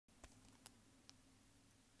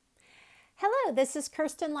Hello, this is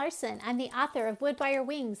Kirsten Larson. I'm the author of Woodwire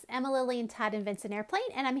Wings, Emma Lillian Todd Invents an Airplane,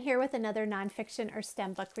 and I'm here with another nonfiction or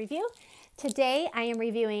STEM book review. Today I am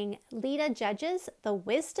reviewing Lita Judge's The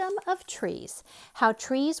Wisdom of Trees, How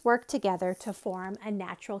Trees Work Together to Form a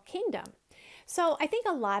Natural Kingdom. So I think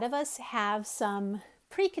a lot of us have some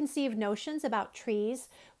preconceived notions about trees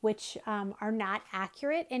which are not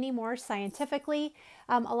accurate anymore scientifically.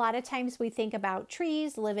 A lot of times we think about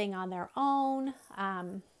trees living on their own,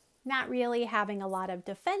 not really having a lot of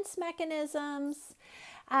defense mechanisms.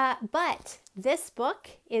 But this book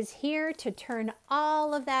is here to turn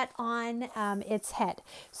all of that on its head.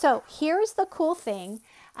 So here's the cool thing.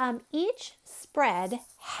 Each spread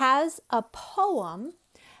has a poem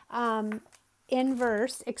in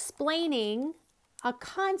verse explaining a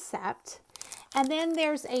concept, and then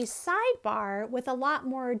there's a sidebar with a lot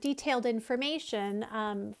more detailed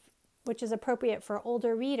information, which is appropriate for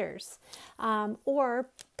older readers or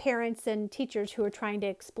parents and teachers who are trying to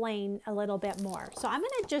explain a little bit more. So I'm going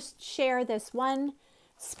to just share this one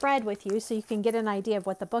spread with you so you can get an idea of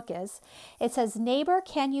what the book is. It says, "Neighbor,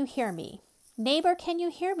 can you hear me? Neighbor, can you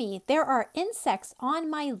hear me? There are insects on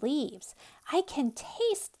my leaves. I can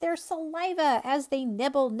taste their saliva as they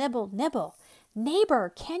nibble, nibble, nibble.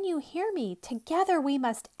 Neighbor, can you hear me? Together we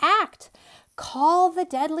must act. Call the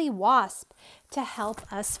deadly wasp to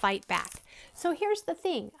help us fight back." So here's the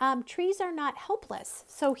thing. Trees are not helpless.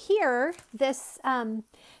 So here, this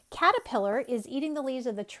caterpillar is eating the leaves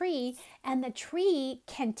of the tree, and the tree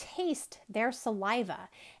can taste their saliva.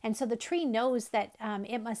 And so the tree knows that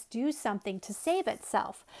it must do something to save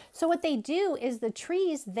itself. So what they do is the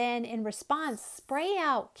trees then, in response, spray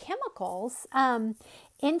out chemicals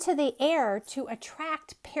into the air to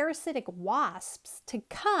attract parasitic wasps to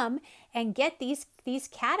come and get these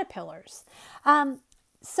caterpillars.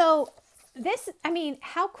 So this, I mean,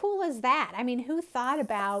 how cool is that? I mean, who thought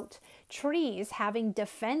about trees having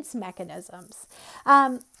defense mechanisms?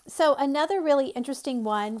 So another really interesting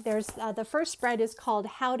one, there's the first spread is called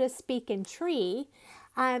How to Speak in Tree.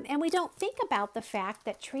 And we don't think about the fact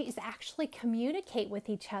that trees actually communicate with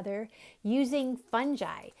each other using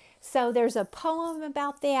fungi. So there's a poem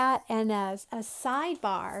about that and a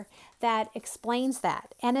sidebar that explains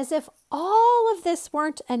that. And as if all of this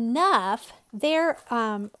weren't enough, there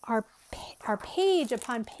are page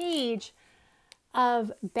upon page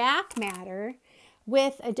of back matter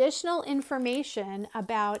with additional information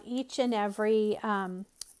about each and every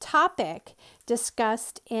topic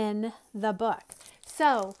discussed in the book.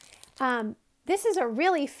 So this is a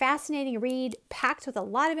really fascinating read, packed with a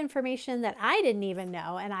lot of information that I didn't even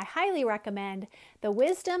know, and I highly recommend The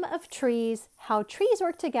Wisdom of Trees, How Trees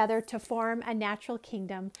Work Together to Form a Natural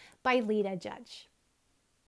Kingdom by Lita Judge.